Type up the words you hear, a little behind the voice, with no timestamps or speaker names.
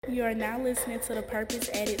You are now listening to the Purpose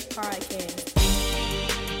Edits podcast.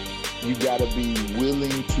 You got to be willing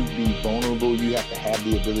to be vulnerable. You have to have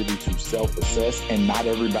the ability to self-assess, and not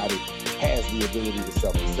everybody has the ability to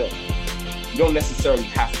self-assess. You don't necessarily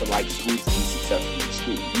have to like school to be successful in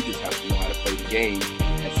school. You just have to know how to play the game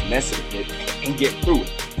and finesse it a bit and get through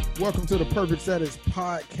it. Welcome to the Purpose Edits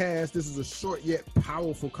podcast. This is a short yet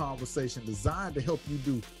powerful conversation designed to help you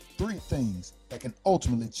do 3 things that can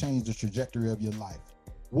ultimately change the trajectory of your life.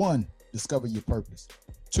 1, discover your purpose.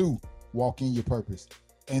 2, walk in your purpose.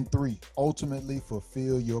 And 3, ultimately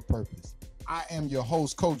fulfill your purpose. I am your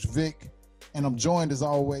host, Coach Vic, and I'm joined as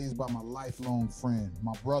always by my lifelong friend,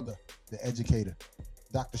 my brother, the educator,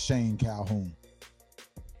 Dr. Shane Calhoun.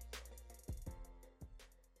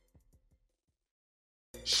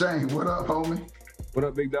 Shane, what up, homie? What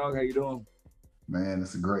up, big dog? How you doing? Man,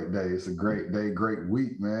 it's a great day. It's a great day, great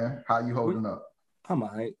week, man. How you holding up? I'm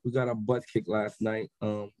all right. We got our butts kicked last night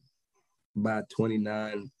by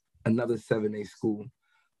 29, another 7A school.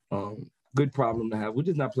 Good problem to have. We're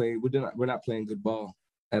just not playing. We're not playing good ball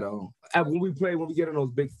at all. When we get on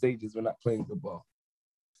those big stages, we're not playing good ball.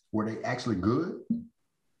 Were they actually good?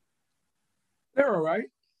 They're all right.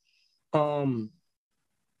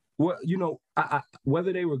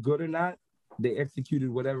 Whether they were good or not, they executed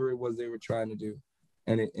whatever it was they were trying to do,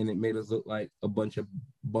 and it made us look like a bunch of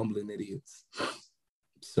bumbling idiots.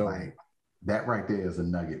 So like, that right there is a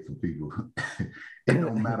nugget for people. It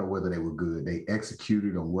don't matter whether they were good. They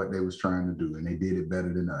executed on what they was trying to do, and they did it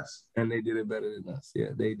better than us. Yeah,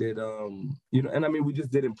 they did. And I mean, we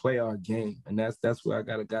just didn't play our game, and that's where I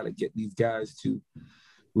gotta get these guys to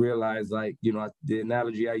realize, like, the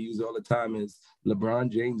analogy I use all the time is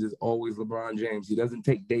LeBron James is always LeBron James. He doesn't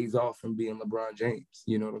take days off from being LeBron James.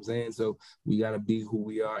 You know what I'm saying? So we got to be who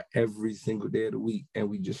we are every single day of the week, and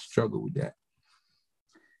we just struggle with that.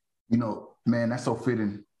 Man, that's so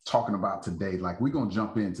fitting talking about today. Like, we're going to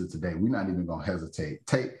jump into today. We're not even going to hesitate.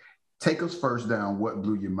 Take us first down what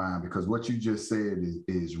blew your mind, because what you just said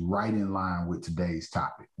is right in line with today's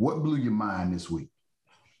topic. What blew your mind this week?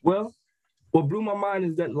 Well, what blew my mind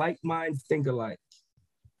is that like minds think alike.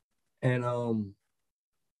 And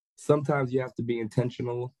sometimes you have to be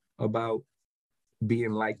intentional about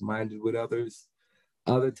being like-minded with others.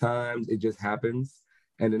 Other times it just happens.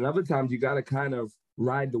 And then other times you got to kind of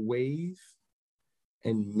ride the wave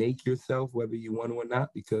and make yourself, whether you want to or not,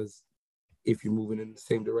 because if you're moving in the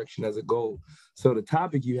same direction as a goal. So the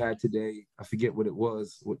topic you had today, I forget what it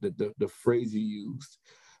was, what the phrase you used,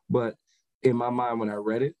 but in my mind, when I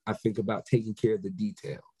read it, I think about taking care of the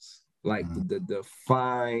details. Like the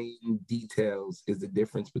fine details is the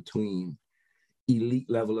difference between elite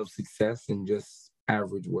level of success and just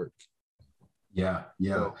average work. Yeah.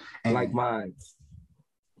 So, like minds.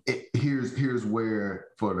 Here's where,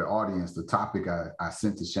 for the audience, the topic I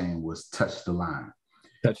sent to Shane was touch the line.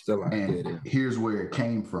 Touch the line. And here's where it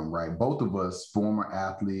came from, right? Both of us, former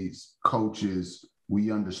athletes, coaches,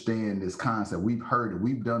 we understand this concept. We've heard it.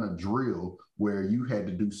 We've done a drill where you had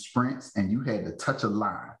to do sprints and you had to touch a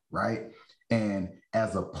line, right? And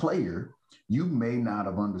as a player, you may not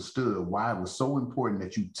have understood why it was so important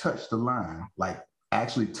that you touch the line, like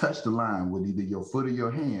actually touch the line with either your foot or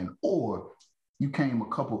your hand, or you came a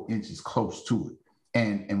couple inches close to it.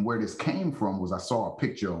 And where this came from was I saw a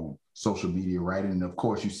picture on social media, right? And of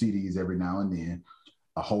course, you see these every now and then.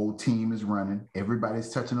 A whole team is running. Everybody's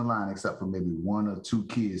touching the line except for maybe 1 or 2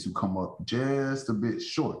 kids who come up just a bit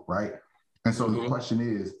short, right? And so the question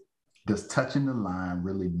is, does touching the line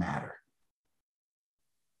really matter?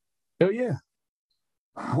 Oh, yeah.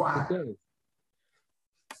 Why? It does.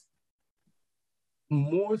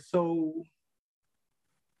 More so,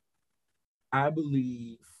 I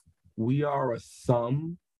believe we are a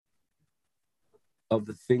sum of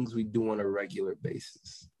the things we do on a regular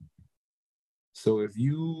basis. So if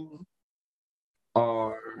you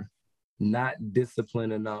are not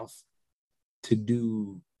disciplined enough to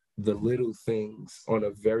do the little things on a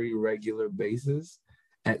very regular basis,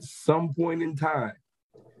 at some point in time,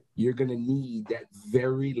 you're going to need that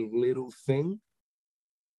very little thing,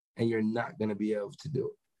 and you're not going to be able to do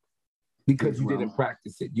it because you didn't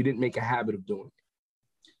practice it. You didn't make a habit of doing it.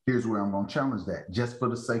 Here's where I'm going to challenge that, just for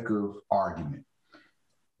the sake of argument.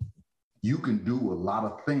 You can do a lot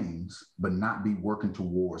of things, but not be working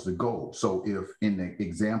towards the goal. So if in the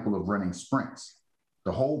example of running sprints,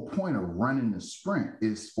 the whole point of running the sprint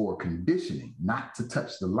is for conditioning, not to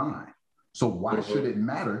touch the line. So why should it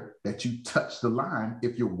matter that you touch the line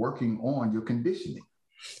if you're working on your conditioning?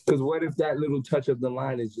 Because what if that little touch of the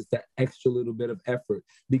line is just that extra little bit of effort?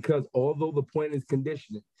 Because although the point is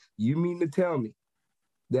conditioning, you mean to tell me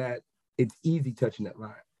that it's easy touching that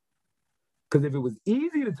line? Because if it was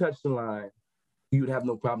easy to touch the line, you'd have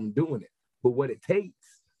no problem doing it. But what it takes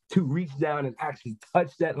to reach down and actually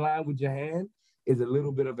touch that line with your hand is a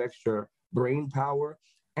little bit of extra brain power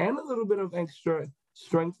and a little bit of extra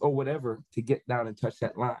strength or whatever to get down and touch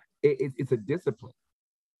that line. It's a discipline.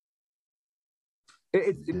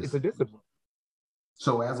 It's a discipline.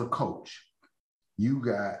 So as a coach, you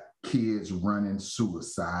got kids running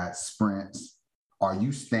suicide sprints. Are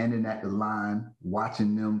you standing at the line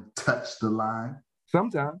watching them touch the line?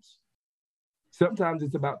 Sometimes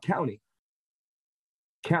it's about counting.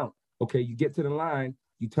 Count. Okay, you get to the line,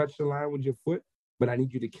 you touch the line with your foot, but I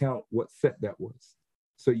need you to count what set that was.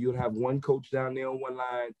 So you'll have one coach down there on one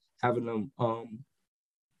line having them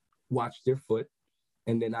watch their foot,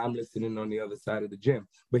 and then I'm listening on the other side of the gym.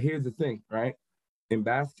 But here's the thing, right? In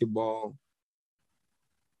basketball,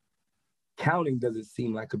 counting doesn't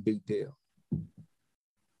seem like a big deal,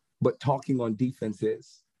 but talking on defense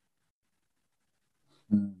is.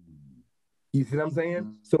 You see what I'm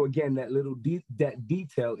saying? So again, that little that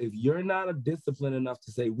detail, if you're not disciplined enough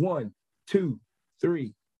to say 1, 2,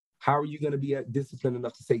 3, how are you going to be disciplined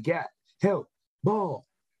enough to say gap, help, ball,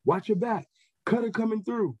 watch your back, cutter coming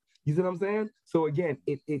through? You see what I'm saying? So again,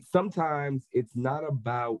 it sometimes it's not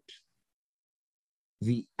about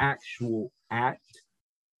the actual act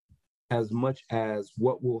as much as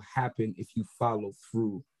what will happen if you follow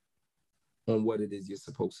through on what it is you're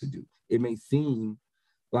supposed to do. It may seem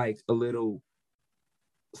like a little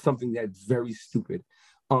something that's very stupid.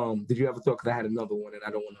 Did you ever thought, because I had another one and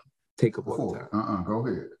I don't want to take up all the time. Go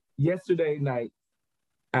ahead. Yesterday night,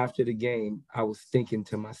 after the game, I was thinking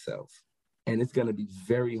to myself, and it's going to be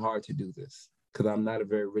very hard to do this because I'm not a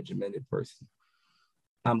very regimented person.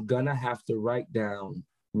 I'm going to have to write down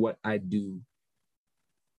what I do,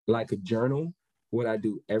 like a journal, what I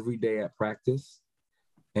do every day at practice,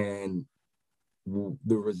 and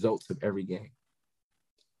the results of every game.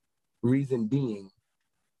 Reason being,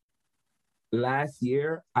 last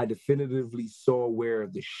year, I definitively saw where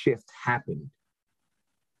the shift happened,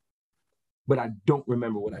 but I don't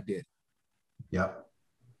remember what I did. Yep.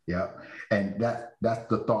 And that's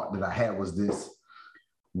the thought that I had was this: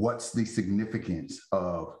 what's the significance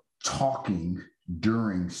of talking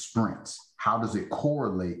during sprints? How does it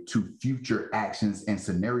correlate to future actions and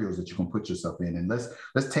scenarios that you can put yourself in? And let's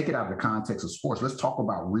take it out of the context of sports. Let's talk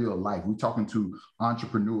about real life. We're talking to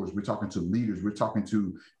entrepreneurs. We're talking to leaders. We're talking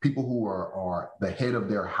to people who are the head of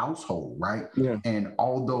their household, right? Yeah. And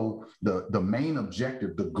although the main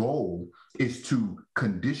objective, the goal is to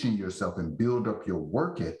condition yourself and build up your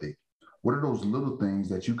work ethic, what are those little things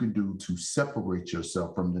that you can do to separate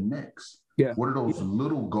yourself from the next? Yeah. What are those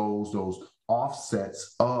little goals, those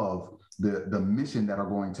offsets of the mission that are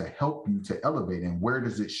going to help you to elevate, and where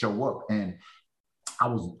does it show up? And I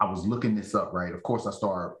was looking this up, right? Of course, I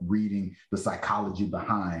started reading the psychology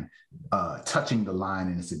behind touching the line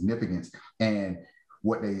and the significance. And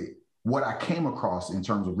what I came across in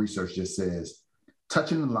terms of research just says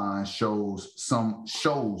touching the line shows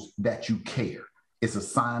that you care. It's a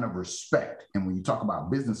sign of respect. And when you talk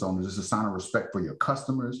about business owners, it's a sign of respect for your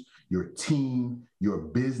customers, your team, your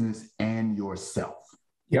business, and yourself.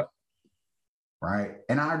 Yep. Right.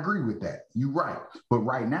 And I agree with that. You're right. But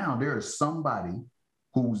right now, there is somebody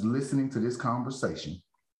who's listening to this conversation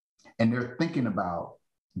and they're thinking about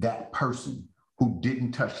that person who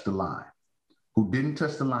didn't touch the line,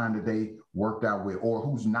 that they worked out with, or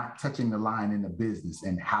who's not touching the line in the business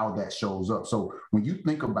and how that shows up. So when you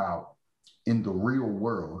think about in the real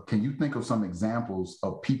world, can you think of some examples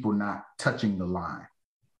of people not touching the line?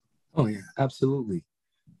 Oh, yeah, absolutely.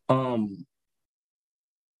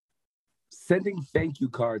 Sending thank you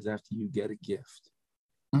cards after you get a gift,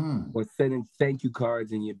 or sending thank you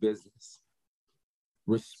cards in your business,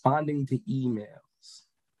 responding to emails,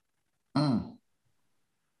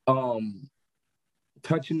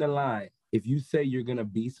 touching the line. If you say you're going to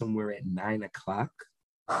be somewhere at 9:00,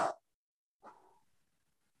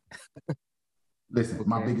 listen, okay.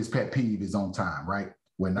 My biggest pet peeve is on time, right?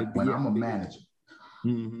 When I'm a manager,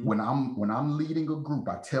 when I'm leading a group,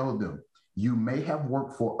 I tell them, you may have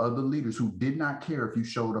worked for other leaders who did not care if you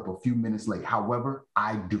showed up a few minutes late. However,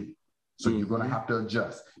 I do. So you're going to have to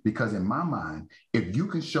adjust, because in my mind, if you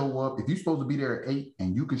can show up, if you're supposed to be there at 8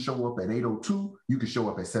 and you can show up at 8:02, you can show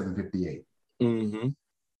up at 7:58.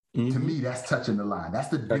 To me, that's touching the line. That's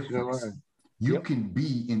the difference. You can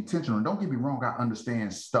be intentional. And don't get me wrong, I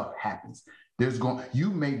understand stuff happens.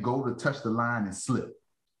 You may go to touch the line and slip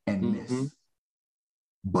and miss.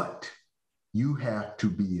 But you have to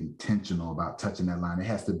be intentional about touching that line. It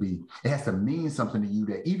has to mean something to you,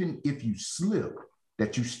 that even if you slip,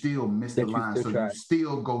 that you still miss the line. So you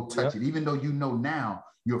still go touch it, even though you know now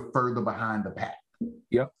you're further behind the pack.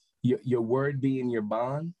 Yep. Your word being your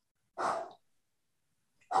bond.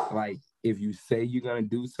 Like, if you say you're going to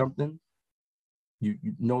do something, you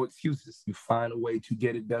no excuses. You find a way to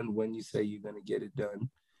get it done when you say you're going to get it done.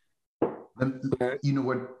 You know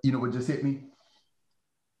what just hit me?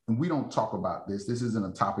 And we don't talk about this. This isn't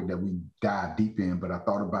a topic that we dive deep in, but I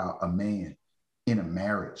thought about a man in a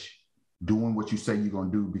marriage doing what you say you're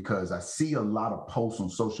going to do, because I see a lot of posts on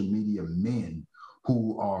social media, men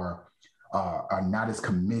who are not as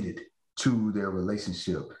committed to their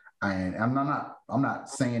relationship. And I'm not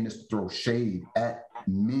saying this to throw shade at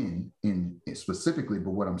men in specifically,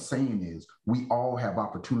 but what I'm saying is we all have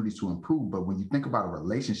opportunities to improve. But when you think about a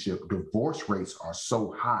relationship, divorce rates are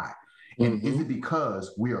so high. And is it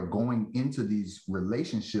because we are going into these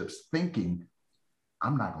relationships thinking,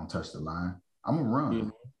 I'm not going to touch the line. I'm going to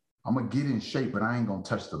run. I'm going to get in shape, but I ain't going to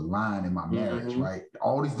touch the line in my marriage, right?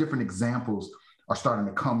 All these different examples are starting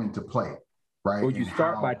to come into play, right? Or you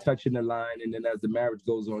start by touching the line, and then as the marriage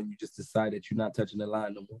goes on, you just decide that you're not touching the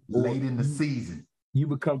line no more. Late in the season. You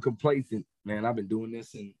become complacent. Man, I've been doing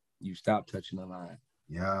this, and you stop touching the line.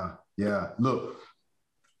 Yeah. Look,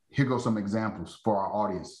 here goes some examples for our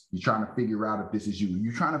audience. You're trying to figure out if this is you.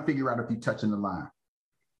 You're trying to figure out if you're touching the line.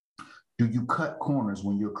 Do you cut corners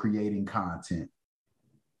when you're creating content?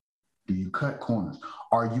 Do you cut corners?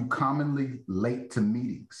 Are you commonly late to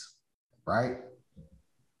meetings, right?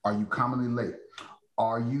 Are you commonly late?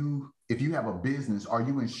 If you have a business, are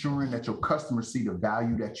you ensuring that your customers see the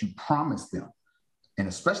value that you promised them? And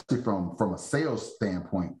especially from a sales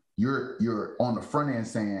standpoint, you're on the front end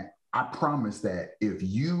saying, I promise that if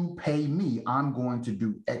you pay me, I'm going to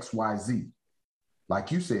do X, Y, Z.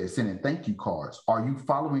 Like you said, sending thank you cards. Are you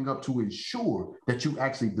following up to ensure that you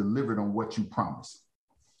actually delivered on what you promised?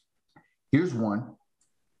 Here's one.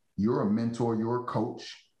 You're a mentor, you're a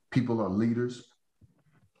coach. People are leaders.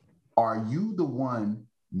 Are you the one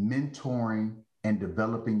mentoring and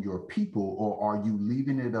developing your people, or are you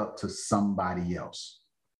leaving it up to somebody else?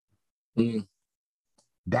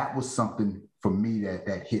 That was something for me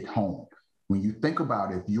that hit home. When you think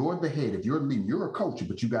about it, if you're the head, if you're leading, you're a coach,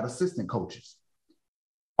 but you got assistant coaches.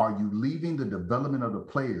 Are you leaving the development of the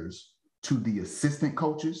players to the assistant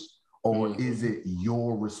coaches, or is it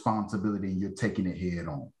your responsibility and you're taking it head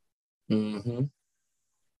on?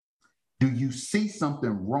 Do you see something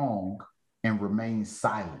wrong and remain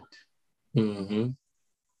silent? Do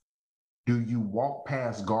you walk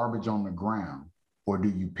past garbage on the ground, or do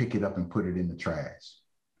you pick it up and put it in the trash?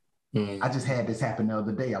 I just had this happen the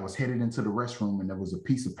other day. I was headed into the restroom and there was a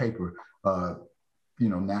piece of paper,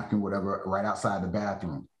 napkin, whatever, right outside the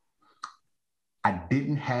bathroom. I'm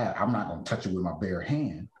not going to touch it with my bare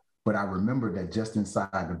hand, but I remember that just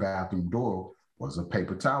inside the bathroom door was a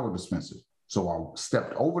paper towel dispenser. So I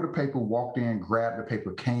stepped over the paper, walked in, grabbed the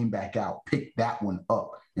paper, came back out, picked that one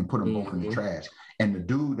up and put them both in the trash. And the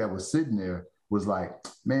dude that was sitting there was like,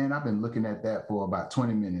 man, I've been looking at that for about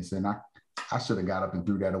 20 minutes and I should have got up and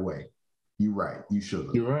threw that away. You're right. You should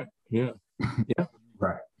have. You're right. Yeah. Yeah.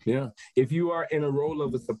 Right. Yeah. If you are in a role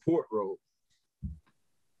of a support role,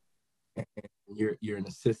 and you're an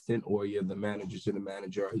assistant, or you're the manager to the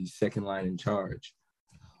manager, or you're second line in charge,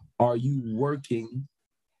 are you working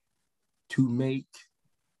to make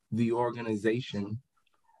the organization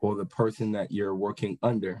or the person that you're working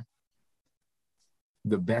under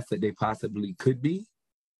the best that they possibly could be?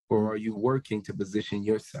 Or are you working to position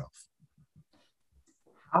yourself?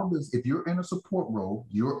 If you're in a support role,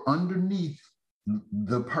 you're underneath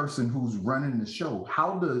the person who's running the show,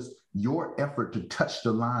 how does your effort to touch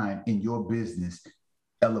the line in your business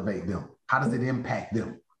elevate them? How does it impact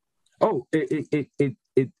them? Oh,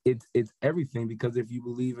 it's everything, because if you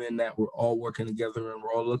believe in that we're all working together and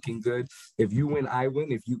we're all looking good, if you win, I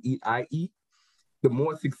win, if you eat, I eat, the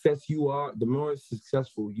more success you are, the more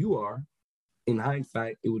successful you are. In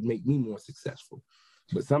hindsight, it would make me more successful.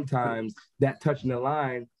 But sometimes that touching the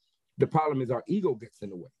line, the problem is our ego gets in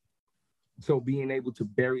the way. So being able to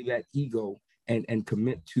bury that ego and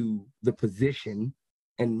commit to the position,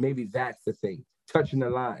 and maybe that's the thing, touching the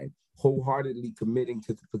line, wholeheartedly committing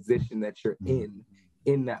to the position that you're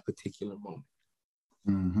in that particular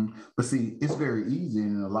moment. But see, it's very easy.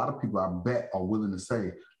 And a lot of people, I bet, are willing to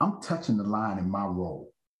say, I'm touching the line in my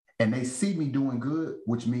role. And they see me doing good,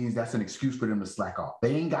 which means that's an excuse for them to slack off.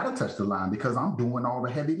 They ain't got to touch the line because I'm doing all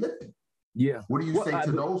the heavy lifting. Yeah. What do you say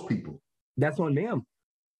to those people? That's on them.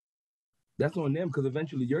 That's on them, because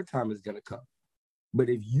eventually your time is going to come. But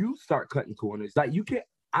if you start cutting corners, like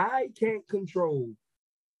I can't control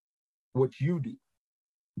what you do.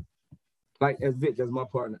 like as Vic, as my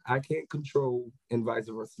partner, I can't control and vice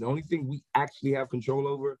versa. The only thing we actually have control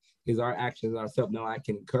over is our actions ourselves. Now I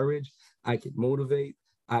can encourage, I can motivate,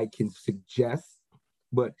 I can suggest,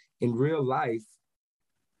 but in real life,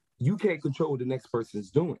 you can't control what the next person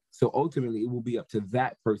is doing. So ultimately, it will be up to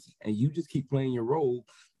that person. And you just keep playing your role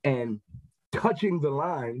and touching the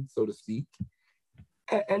line, so to speak,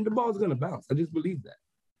 and the ball's going to bounce. I just believe that.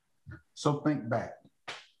 So think back.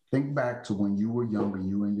 Think back to when you were younger,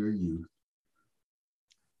 you in your youth.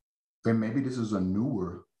 And maybe this is a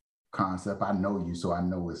newer concept. I know you, so I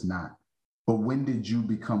know it's not. But when did you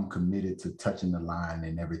become committed to touching the line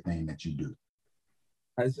in everything that you do?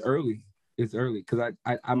 It's early. It's early because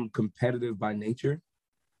I'm competitive by nature.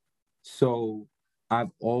 So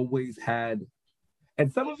I've always had,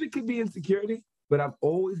 and some of it could be insecurity, but I've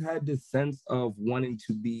always had this sense of wanting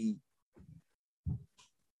to be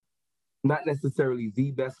not necessarily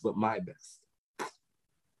the best, but my best.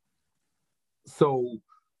 So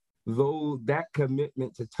though that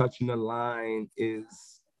commitment to touching the line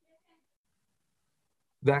is,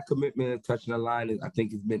 I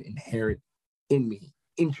think has been inherent in me,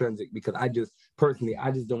 intrinsic, because I just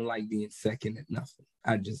don't like being second at nothing.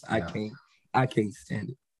 I can't stand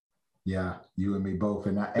it. Yeah, you and me both.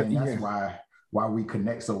 And that's why we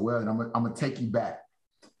connect so well. And I'm gonna take you back.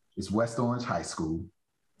 It's West Orange High School.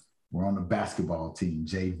 We're on the basketball team,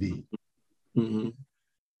 JV. Mm-hmm.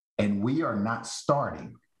 And we are not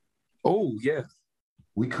starting. Oh, yeah.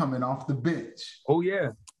 We coming off the bench. Oh,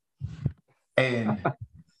 yeah. And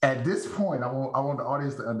at this point, I want the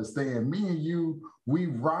audience to understand, me and you, we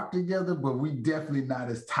rock together, but we definitely not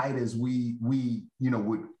as tight as we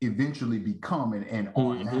would eventually become and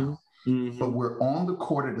are now. Mm-hmm. But we're on the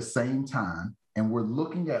court at the same time, and we're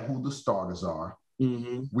looking at who the starters are.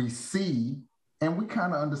 Mm-hmm. We see, and we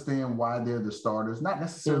kind of understand why they're the starters, not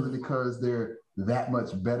necessarily because they're that much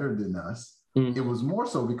better than us. Mm-hmm. It was more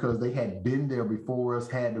so because they had been there before us,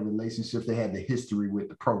 had the relationship, they had the history with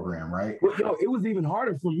the program, right? Well, it was even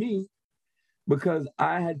harder for me because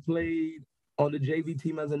I had played on the JV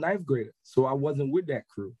team as a ninth grader, so I wasn't with that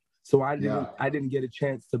crew. So I didn't get a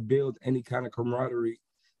chance to build any kind of camaraderie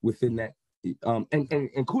within that.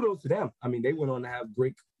 And kudos to them. I mean, they went on to have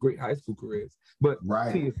great high school careers. But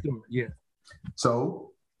right. Yeah. So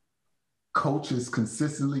coaches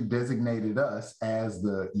consistently designated us as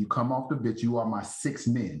you come off the bench, you are my 6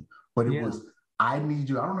 men. But it was, I need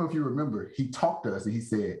you. I don't know if you remember, he talked to us and he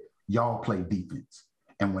said, y'all play defense.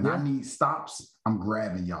 And when I need stops, I'm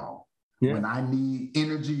grabbing y'all. Yeah. When I need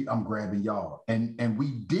energy, I'm grabbing y'all. And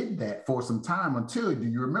we did that for some time until, do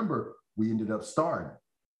you remember, we ended up starting.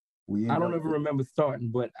 I don't ever remember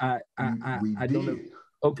starting, but I don't know.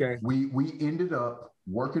 Okay. We ended up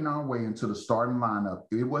working our way into the starting lineup.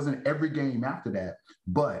 It wasn't every game after that,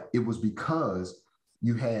 but it was because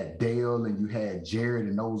you had Dale and you had Jared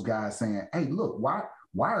and those guys saying, hey, look, why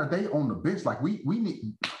are they on the bench? Like we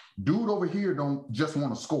need, dude over here don't just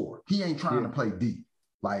want to score. He ain't trying to play deep.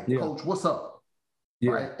 Like, coach, what's up?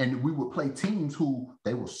 Yeah. Right. And we would play teams who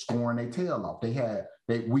they were scoring their tail off.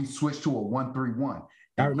 We switched to a 1-3-1.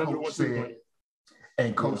 I remember what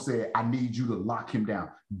Coach said, I need you to lock him down.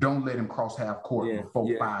 Don't let him cross half court before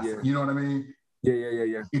 5. Yeah. You know what I mean?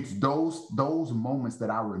 Yeah. It's those moments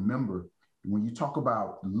that I remember when you talk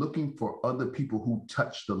about looking for other people who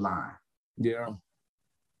touch the line. Yeah.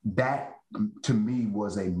 That, to me,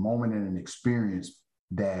 was a moment and an experience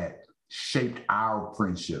that shaped our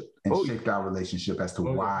friendship and shaped our relationship as to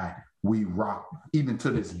why we rock even to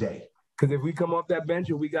this day. Because if we come off that bench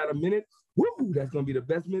and we got a minute, woo, that's going to be the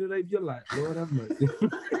best minute of your life. Lord have mercy.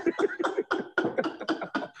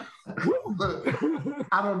 Look,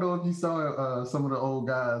 I don't know if you saw some of the old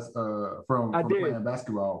guys from playing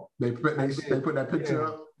basketball. They put that picture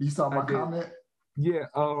up. You saw my comment? Yeah.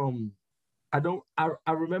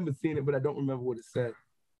 I remember seeing it, but I don't remember what it said.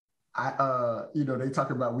 They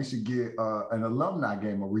talk about we should get an alumni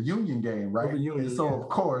game, a reunion game, right? And so, of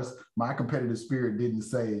course, my competitive spirit didn't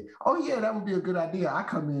say, oh, yeah, that would be a good idea. I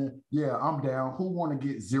come in, I'm down. Who want to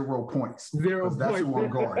get 0 points? 0 points. That's who I'm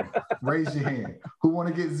guarding. Raise your hand. Who want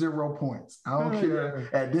to get 0 points? I don't care.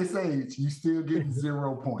 Yeah. At this age, you still getting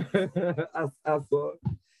 0 points. I saw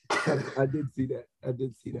it. I did see that.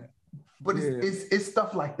 But it's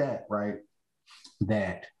stuff like that, right?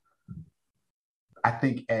 That I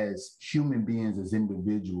think as human beings, as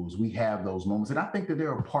individuals, we have those moments. And I think that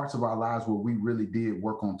there are parts of our lives where we really did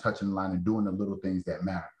work on touching the line and doing the little things that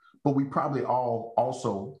matter. But we probably all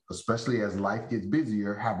also, especially as life gets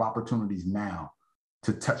busier, have opportunities now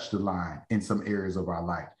to touch the line in some areas of our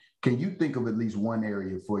life. Can you think of at least one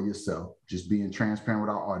area for yourself, just being transparent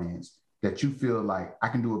with our audience, that you feel like I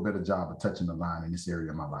can do a better job of touching the line in this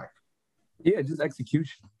area of my life? Yeah, just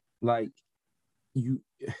execution. Like you,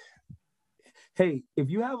 hey, if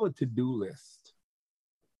you have a to-do list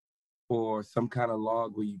or some kind of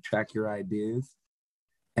log where you track your ideas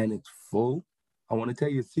and it's full, I want to tell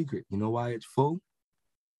you a secret. You know why it's full?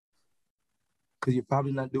 Because you're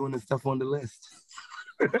probably not doing the stuff on the list.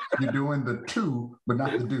 You're doing the to, but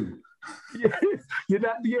not the do. Yeah, you're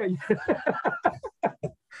not. Yeah,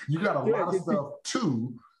 You got a lot of stuff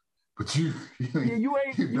to, but you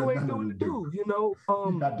ain't doing the do. You know,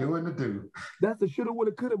 you're not doing the do. That's the shoulda,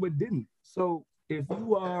 woulda, coulda, but didn't. So if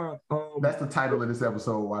you are, that's the title of this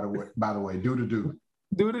episode. By the way, do the do.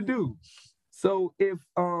 Do the do. So if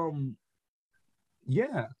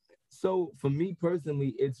yeah. So for me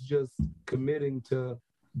personally, it's just committing to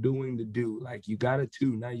doing the do. Like you got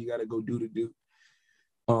to now you got to go do the do.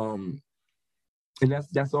 And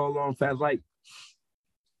that's all on fast. Like,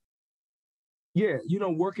 yeah, you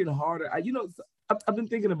know, working harder. I've been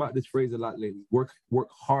thinking about this phrase a lot lately. Work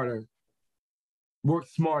harder, work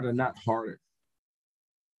smarter, not harder.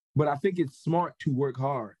 But I think it's smart to work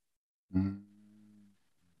hard. Mm-hmm.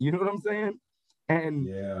 You know what I'm saying? And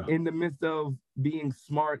yeah. In the midst of being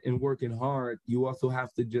smart and working hard, you also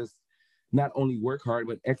have to just not only work hard,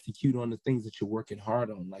 but execute on the things that you're working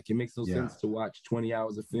hard on. Like it makes no sense to watch 20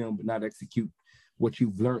 hours of film, but not execute what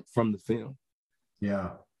you've learned from the film.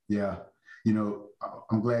 Yeah. Yeah. You know,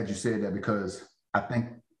 I'm glad you said that, because I think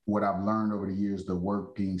what I've learned over the years, the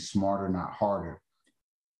working smarter, not harder.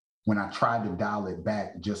 When I tried to dial it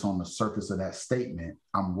back just on the surface of that statement,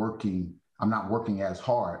 I'm not working as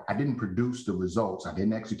hard. I didn't produce the results. I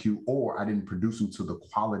didn't execute, or I didn't produce them to the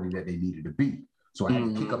quality that they needed to be. So I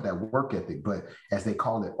had to kick up that work ethic. But as they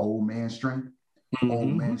call it, old man strength, old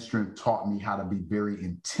man strength taught me how to be very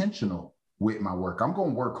intentional with my work. I'm going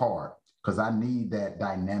to work hard because I need that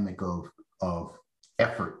dynamic of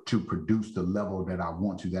effort to produce the level that I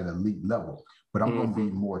want to, that elite level. But I'm going to be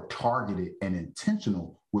more targeted and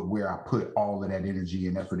intentional with where I put all of that energy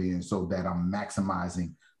and effort in, so that I'm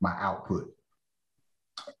maximizing my output.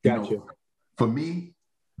 Gotcha. You know, for me,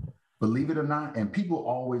 believe it or not, and people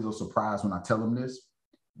always are surprised when I tell them this,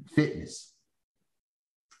 fitness.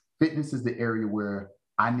 Fitness is the area where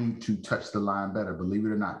I need to touch the line better, believe it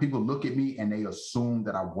or not. People look at me and they assume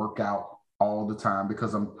that I work out all the time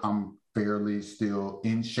because I'm fairly still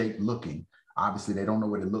in shape looking. Obviously, they don't know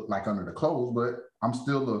what it looked like under the clothes, but I'm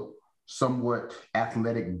still a somewhat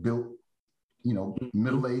athletic built,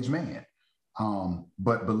 middle-aged man.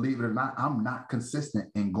 But believe it or not, I'm not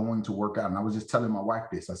consistent in going to work out. And I was just telling my wife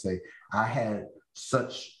this. I say, I had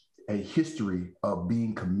such a history of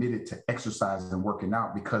being committed to exercise and working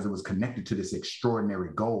out because it was connected to this extraordinary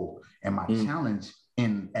goal. And my challenge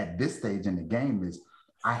at this stage in the game is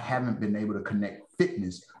I haven't been able to connect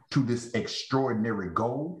fitness to this extraordinary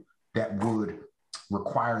goal that would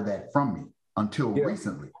require that from me until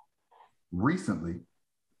recently. Recently,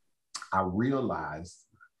 I realized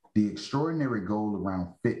the extraordinary goal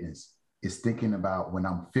around fitness is thinking about when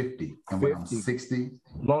I'm 50 and when I'm 60,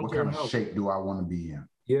 what kind of shape do I want to be in?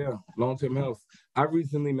 Yeah, long-term health. I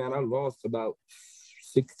recently, man, I lost about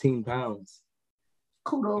 16 pounds.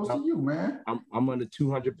 Kudos to you, man. I'm under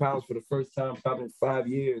 200 pounds for the first time probably in 5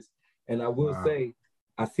 years. And I will say,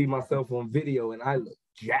 I see myself on video and I look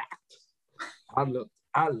jacked. I look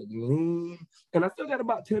lean, and I still got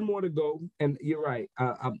about 10 more to go. And you're right.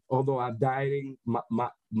 Although I'm dieting,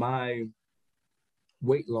 my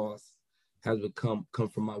weight loss has come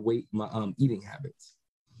from my eating habits.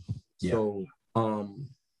 Yeah. So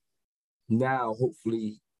now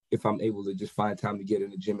hopefully, if I'm able to just find time to get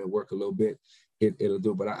in the gym and work a little bit, it'll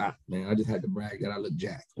do. But I just had to brag that I look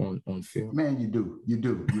jacked on film. Man, you do. You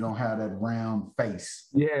don't have that round face.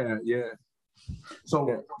 Yeah.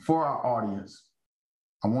 So for our audience,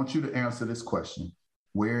 I want you to answer this question.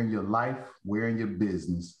 Where in your life, where in your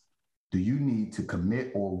business, do you need to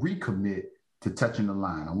commit or recommit to touching the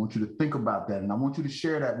line? I want you to think about that, and I want you to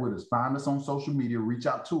share that with us. Find us on social media, reach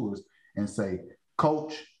out to us and say,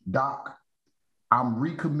 Coach, Doc, I'm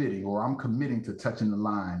recommitting or I'm committing to touching the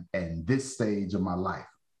line at this stage of my life.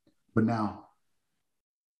 But now,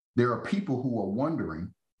 there are people who are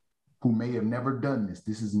wondering, who may have never done this.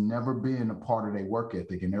 This has never been a part of their work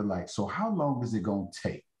ethic. And they're like, so how long is it going to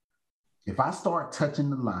take? If I start touching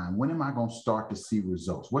the line, when am I going to start to see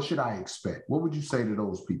results? What should I expect? What would you say to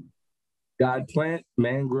those people? God plant,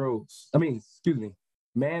 man grows.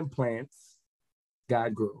 Man plants,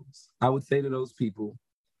 God grows. I would say to those people,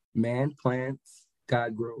 man plants,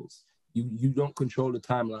 God grows. You don't control the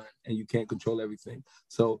timeline and you can't control everything.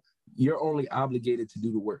 So you're only obligated to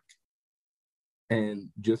do the work. And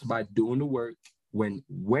just by doing the work, when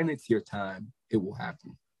it's your time, it will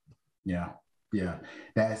happen. Yeah. Yeah,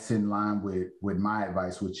 that's in line with my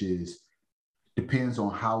advice, which is depends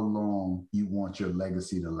on how long you want your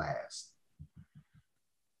legacy to last.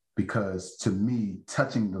 Because to me,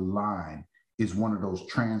 touching the line is one of those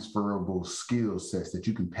transferable skill sets that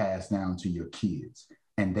you can pass down to your kids,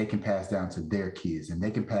 and they can pass down to their kids, and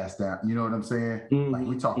they can pass down, you know what I'm saying? Mm-hmm. Like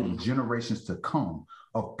we're talking generations to come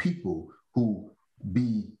of people who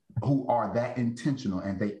are that intentional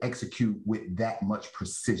and they execute with that much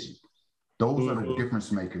precision. Those are the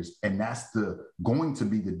difference makers. And that's going to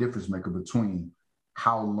be the difference maker between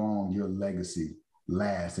how long your legacy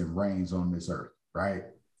lasts and reigns on this earth, right?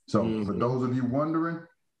 So for those of you wondering,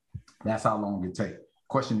 that's how long it takes.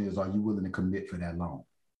 Question is, are you willing to commit for that long?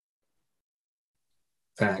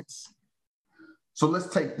 Facts. So let's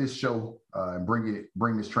take this show and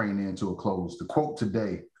bring this train into a close. The quote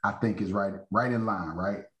today, I think, is right in line,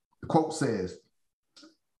 right? The quote says,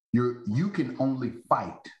 you can only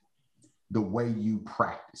fight the way you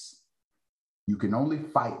practice. You can only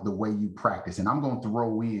fight the way you practice. And I'm going to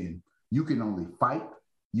throw in, you can only fight,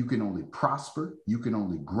 you can only prosper, you can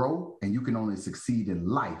only grow, and you can only succeed in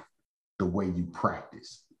life the way you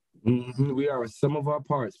practice. Mm-hmm. We are a sum of our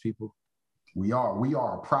parts, people. We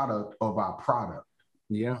are a product of our product.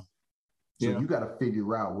 Yeah. So you got to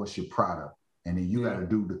figure out what's your product, and then you got to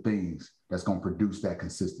do the things that's going to produce that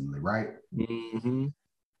consistently, right? Mm-hmm.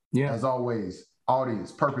 Yeah. As always,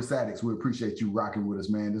 audience, Purpose Addicts, we appreciate you rocking with us,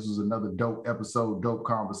 man. This was another dope episode, dope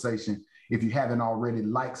conversation. If you haven't already,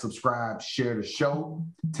 like, subscribe, share the show,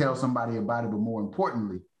 tell somebody about it, but more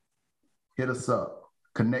importantly, hit us up.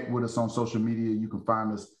 Connect with us on social media. You can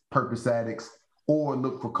find us Purpose Addicts, or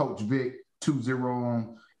look for Coach Vic 20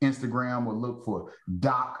 on Instagram, or look for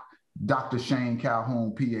Dr. Shane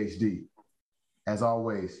Calhoun, PhD. As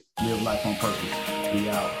always, live life on purpose. We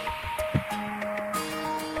out.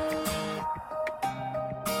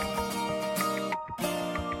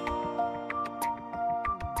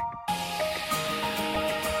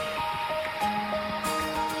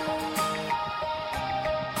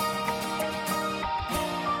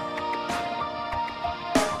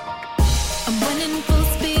 I'm running full